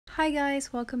Hi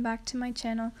guys, welcome back to my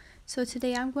channel. So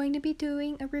today I'm going to be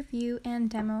doing a review and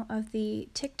demo of the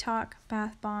TikTok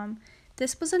bath bomb.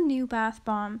 This was a new bath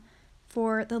bomb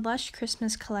for the LUSH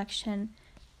Christmas collection.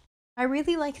 I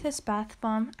really like this bath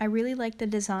bomb. I really like the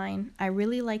design. I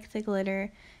really like the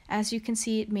glitter. As you can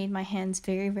see, it made my hands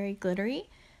very glittery.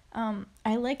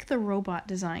 I like the robot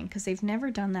design because they've never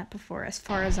done that before as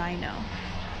far as I know.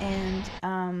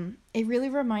 And it really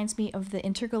reminds me of the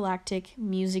intergalactic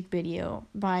music video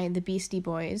by the Beastie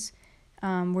Boys,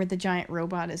 where the giant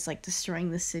robot is like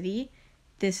destroying the city.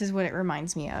 This is what it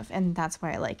reminds me of, and that's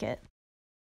why I like it.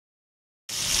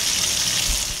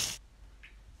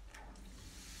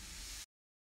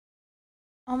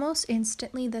 Almost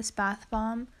instantly, this bath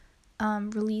bomb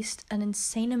released an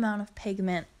insane amount of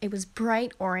pigment. It was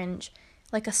bright orange,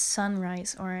 like a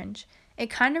sunrise orange. It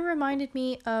kind of reminded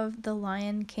me of The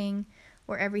Lion King,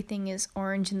 where everything is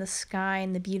orange in the sky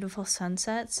and the beautiful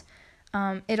sunsets.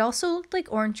 It also looked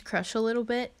like Orange Crush a little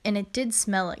bit, and it did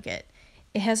smell like it.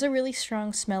 It has a really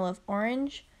strong smell of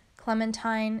orange,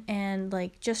 clementine, and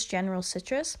like just general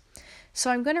citrus.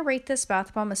 So I'm going to rate this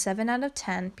bath bomb a 7 out of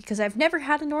 10 because I've never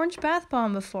had an orange bath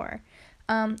bomb before.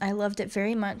 I loved it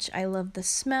very much. I love the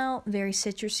smell, very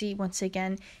citrusy. Once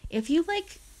again, if you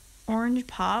like orange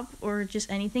pop or just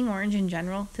anything orange in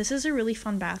general, this is a really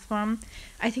fun bath bomb.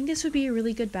 I think this would be a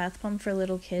really good bath bomb for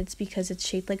little kids because it's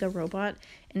shaped like a robot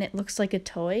and it looks like a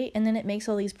toy, and then it makes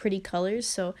all these pretty colors.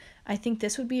 So I think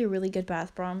this would be a really good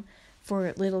bath bomb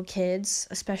for little kids,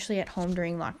 especially at home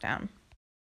during lockdown.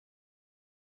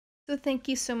 So thank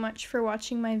you so much for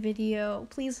watching my video.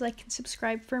 Please like and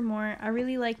subscribe for more. I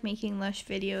really like making LUSH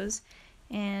videos,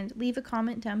 and leave a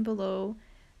comment down below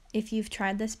if you've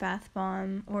tried this bath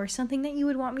bomb or something that you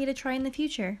would want me to try in the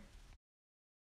future.